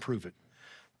world or improve it.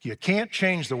 You can't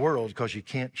change the world because you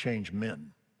can't change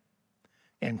men.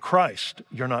 In Christ,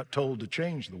 you're not told to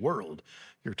change the world.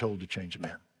 You're told to change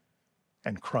men.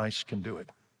 And Christ can do it.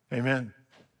 Amen.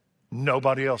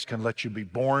 Nobody else can let you be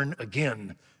born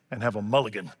again and have a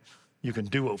mulligan. You can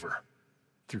do over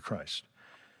through Christ.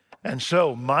 And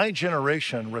so my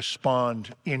generation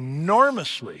responded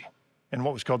enormously in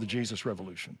what was called the Jesus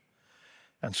Revolution.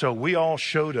 And so we all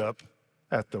showed up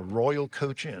at the Royal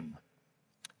Coach Inn.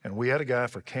 And we had a guy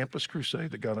for Campus Crusade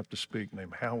that got up to speak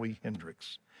named Howie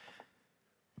Hendricks.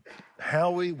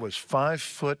 Howie was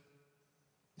 5'5",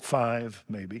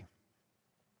 maybe,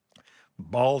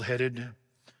 bald-headed,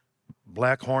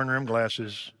 black horn-rimmed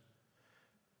glasses,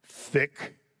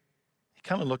 thick. He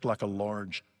kind of looked like a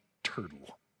large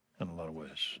turtle in a lot of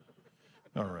ways.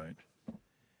 All right.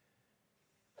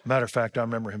 Matter of fact, I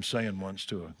remember him saying once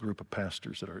to a group of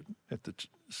pastors that are at the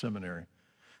seminary,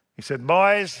 he said,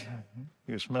 "Boys,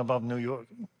 you smell above New York,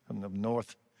 from the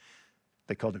north."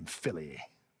 They called him Philly.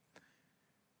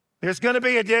 "There's going to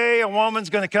be a day a woman's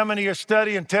going to come into your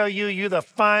study and tell you you're the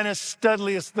finest,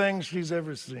 studliest thing she's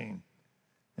ever seen."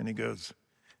 And he goes,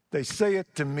 "They say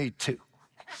it to me too."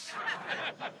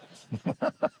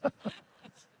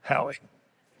 Howie.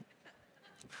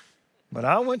 But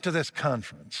I went to this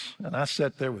conference, and I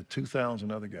sat there with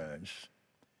 2,000 other guys,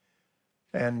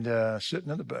 and sitting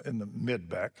in the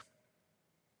mid-back,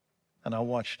 and I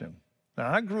watched him. Now,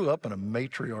 I grew up in a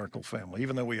matriarchal family,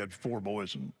 even though we had 4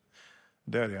 boys and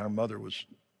Daddy. Our mother was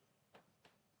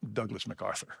Douglas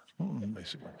MacArthur,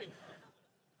 basically.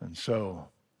 And so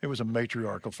it was a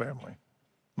matriarchal family.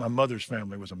 My mother's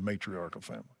family was a matriarchal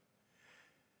family.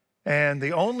 And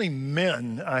the only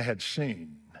men I had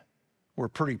seen were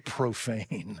pretty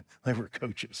profane. They were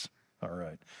coaches, all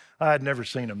right. I had never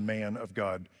seen a man of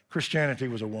God. Christianity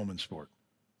was a woman's sport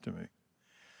to me.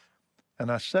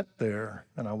 And I sat there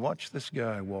and I watched this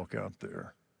guy walk out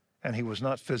there. And he was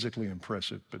not physically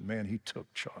impressive, but man, he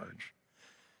took charge.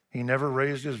 He never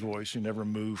raised his voice. He never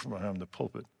moved from behind the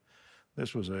pulpit.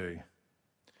 This was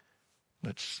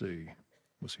let's see,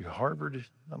 was he Harvard?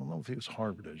 I don't know if he was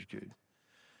Harvard educated.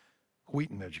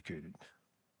 Wheaton educated.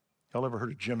 Y'all ever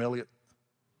heard of Jim Elliott?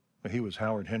 He was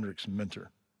Howard Hendricks'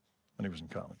 mentor when he was in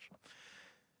college.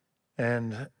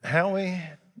 And Howie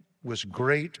was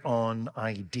great on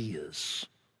ideas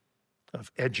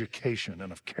of education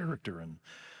and of character and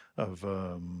of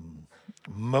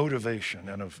motivation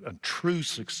and of true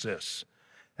success.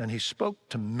 And he spoke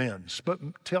to men,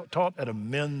 taught at a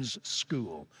men's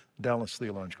school, Dallas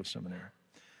Theological Seminary.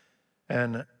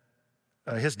 And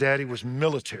his daddy was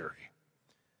military.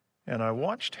 And I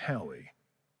watched Howie,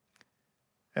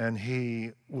 and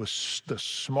he was the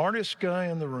smartest guy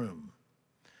in the room.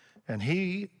 And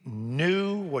he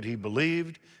knew what he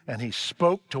believed, and he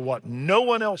spoke to what no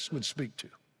one else would speak to.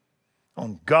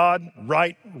 On God,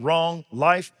 right, wrong,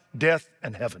 life, death,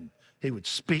 and heaven. He would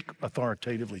speak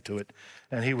authoritatively to it,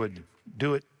 and he would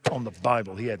do it on the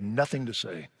Bible. He had nothing to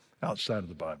say outside of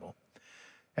the Bible.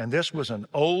 And this was an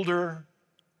older,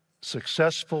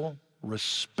 successful,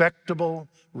 respectable,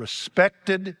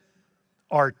 respected,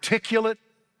 articulate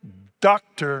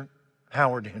Dr.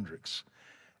 Howard Hendricks.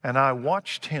 And I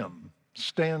watched him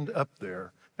stand up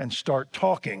there and start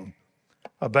talking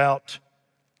about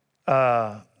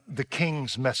the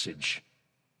King's message.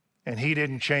 And he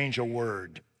didn't change a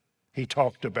word. He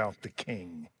talked about the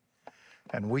King.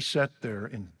 And we sat there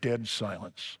in dead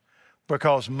silence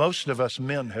because most of us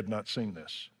men had not seen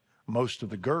this. Most of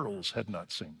the girls had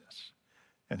not seen this.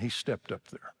 And he stepped up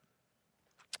there.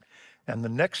 And the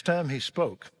next time he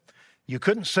spoke, you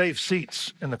couldn't save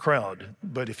seats in the crowd,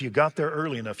 but if you got there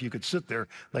early enough, you could sit there.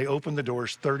 They opened the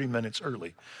doors 30 minutes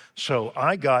early. So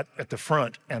I got at the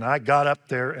front, and I got up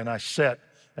there, and I sat,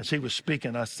 as he was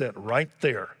speaking, I sat right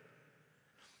there.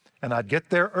 And I'd get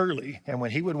there early, and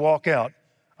when he would walk out,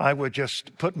 I would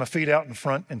just put my feet out in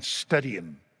front and study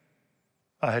him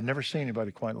I had never seen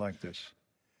anybody quite like this.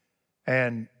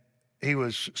 And he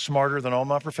was smarter than all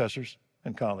my professors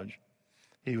in college.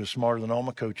 He was smarter than all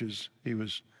my coaches. He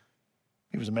was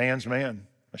a man's man,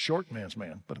 a short man's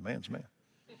man, but a man's man.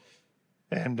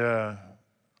 And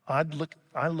I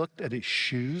looked at his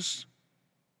shoes,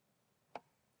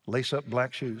 lace-up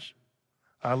black shoes.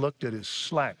 I looked at his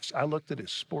slacks. I looked at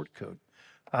his sport coat.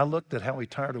 I looked at how he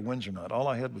tied a Windsor knot. All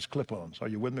I had was clip-ons. Are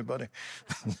you with me, buddy?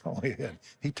 All he had.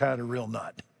 He tied a real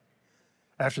knot.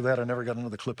 After that, I never got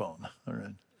another clip-on. All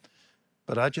right.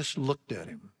 But I just looked at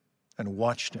him and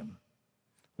watched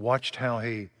how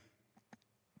he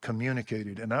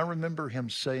communicated. And I remember him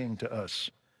saying to us,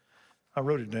 I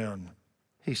wrote it down.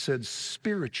 He said,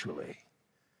 spiritually,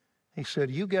 he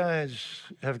said, you guys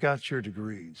have got your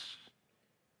degrees,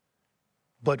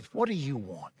 but what do you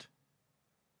want?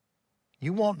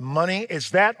 You want money?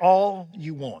 Is that all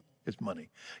you want? Is money?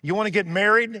 You want to get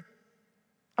married?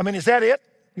 I mean, is that it?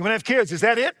 You want to have kids? Is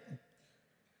that it?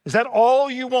 Is that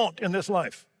all you want in this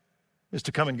life? Is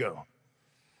to come and go?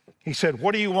 He said,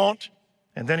 what do you want?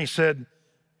 And then he said,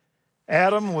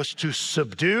 Adam was to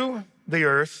subdue the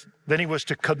earth, then he was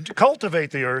to cultivate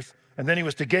the earth, and then he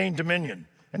was to gain dominion.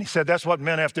 And he said, that's what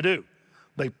men have to do.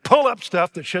 They pull up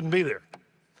stuff that shouldn't be there.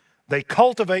 They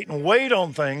cultivate and wait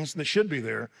on things that should be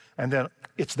there, and then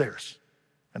it's theirs.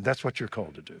 And that's what you're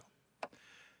called to do.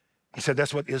 He said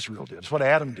that's what Israel did. It's what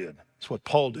Adam did. It's what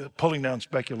Paul did, pulling down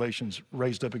speculations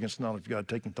raised up against the knowledge of God,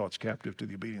 taking thoughts captive to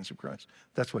the obedience of Christ.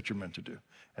 That's what you're meant to do.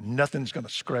 And nothing's going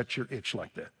to scratch your itch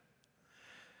like that.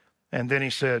 And then he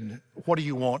said, what do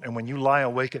you want? And when you lie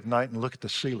awake at night and look at the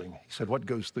ceiling, he said, what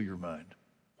goes through your mind?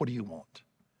 What do you want?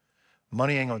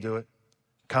 Money ain't going to do it.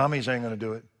 Commies ain't going to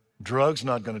do it. Drugs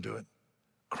not going to do it.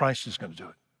 Christ is going to do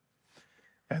it.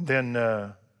 And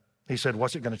then he said,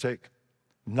 what's it going to take?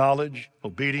 Knowledge,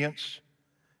 obedience.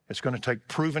 It's going to take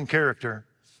proven character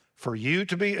for you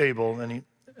to be able, and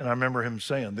I remember him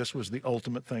saying this was the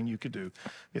ultimate thing you could do,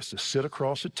 is to sit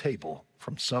across a table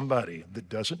from somebody that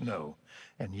doesn't know,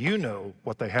 and you know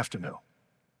what they have to know,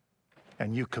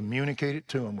 and you communicate it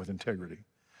to them with integrity.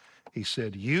 He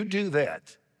said, you do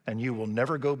that, and you will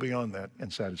never go beyond that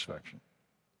in satisfaction.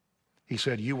 He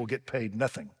said, you will get paid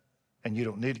nothing, and you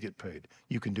don't need to get paid.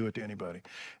 You can do it to anybody.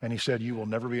 And he said, you will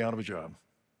never be out of a job,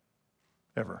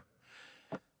 ever.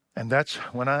 And that's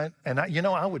when I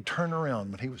would turn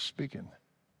around when he was speaking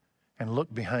and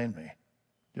look behind me,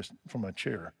 just from my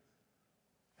chair,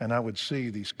 and I would see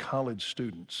these college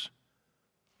students,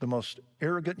 the most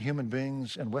arrogant human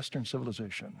beings in Western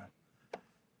civilization,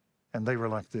 and they were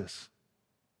like this.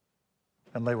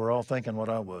 And they were all thinking what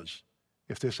I was.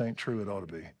 If this ain't true, it ought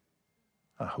to be.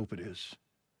 I hope it is.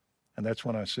 And that's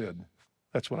when I said,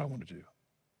 that's what I want to do.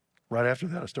 Right after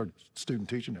that, I started student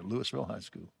teaching at Louisville High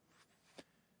School.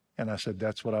 And I said,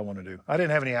 that's what I want to do. I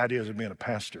didn't have any ideas of being a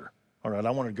pastor. All right,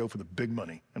 I wanted to go for the big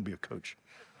money and be a coach.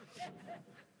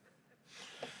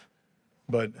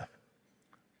 But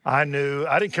I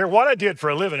didn't care what I did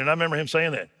for a living. And I remember him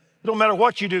saying that. It don't matter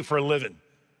what you do for a living.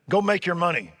 Go make your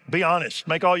money. Be honest.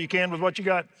 Make all you can with what you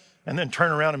got. And then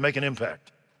turn around and make an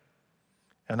impact.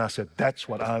 And I said, that's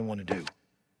what I want to do.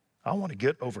 I want to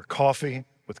get over coffee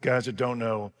with guys that don't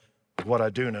know what I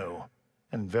do know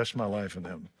and invest my life in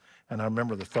them. And I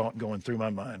remember the thought going through my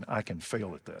mind, I can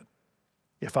fail at that.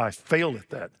 If I fail at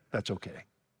that, that's okay.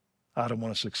 I don't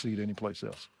want to succeed anyplace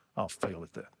else. I'll fail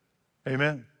at that.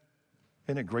 Amen?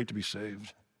 Isn't it great to be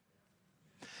saved?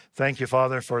 Thank you,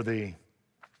 Father, for the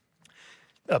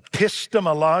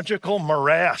epistemological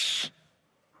morass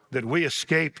that we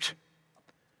escaped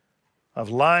of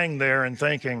lying there and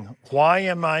thinking, why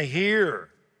am I here?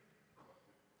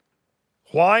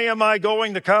 Why am I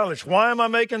going to college? Why am I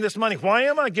making this money? Why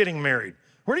am I getting married?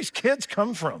 Where do these kids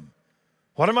come from?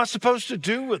 What am I supposed to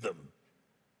do with them?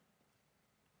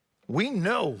 We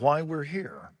know why we're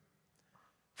here.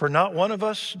 For not one of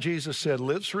us, Jesus said,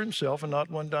 lives for himself, and not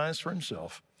one dies for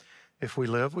himself. If we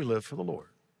live for the Lord.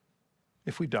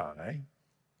 If we die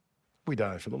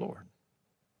for the Lord.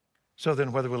 So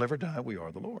then whether we'll ever die, we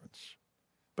are the Lord's.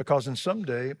 Because in some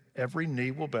day, every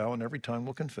knee will bow and every tongue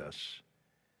will confess.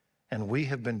 And we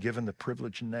have been given the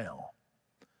privilege now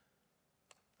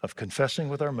of confessing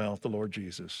with our mouth the Lord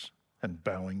Jesus and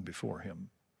bowing before him.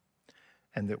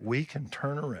 And that we can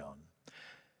turn around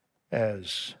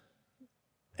as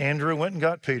Andrew went and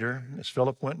got Peter, as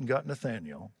Philip went and got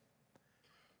Nathaniel,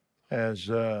 as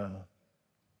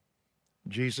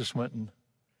Jesus went and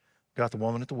got the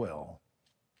woman at the well,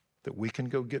 that we can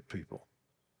go get people.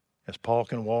 As Paul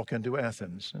can walk into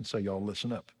Athens and say, y'all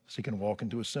listen up. As he can walk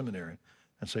into a seminary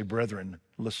and say, brethren,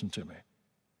 listen to me.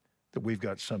 That we've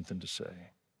got something to say.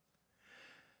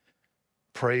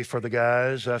 Pray for the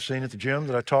guys I've seen at the gym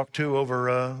that I talked to over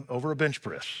a bench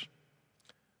press.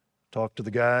 Talk to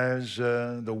the guys,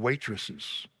 the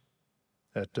waitresses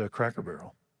at Cracker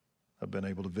Barrel I've been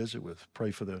able to visit with.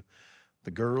 Pray for the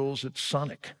girls at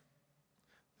Sonic.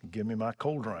 Give me my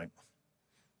cold drink.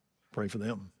 Pray for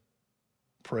them.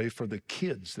 Pray for the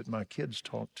kids that my kids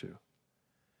talk to.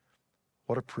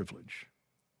 What a privilege.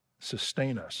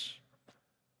 Sustain us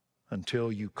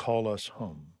until you call us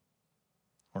home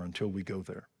or until we go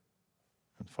there.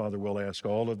 And Father, we'll ask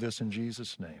all of this in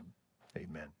Jesus' name.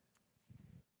 Amen.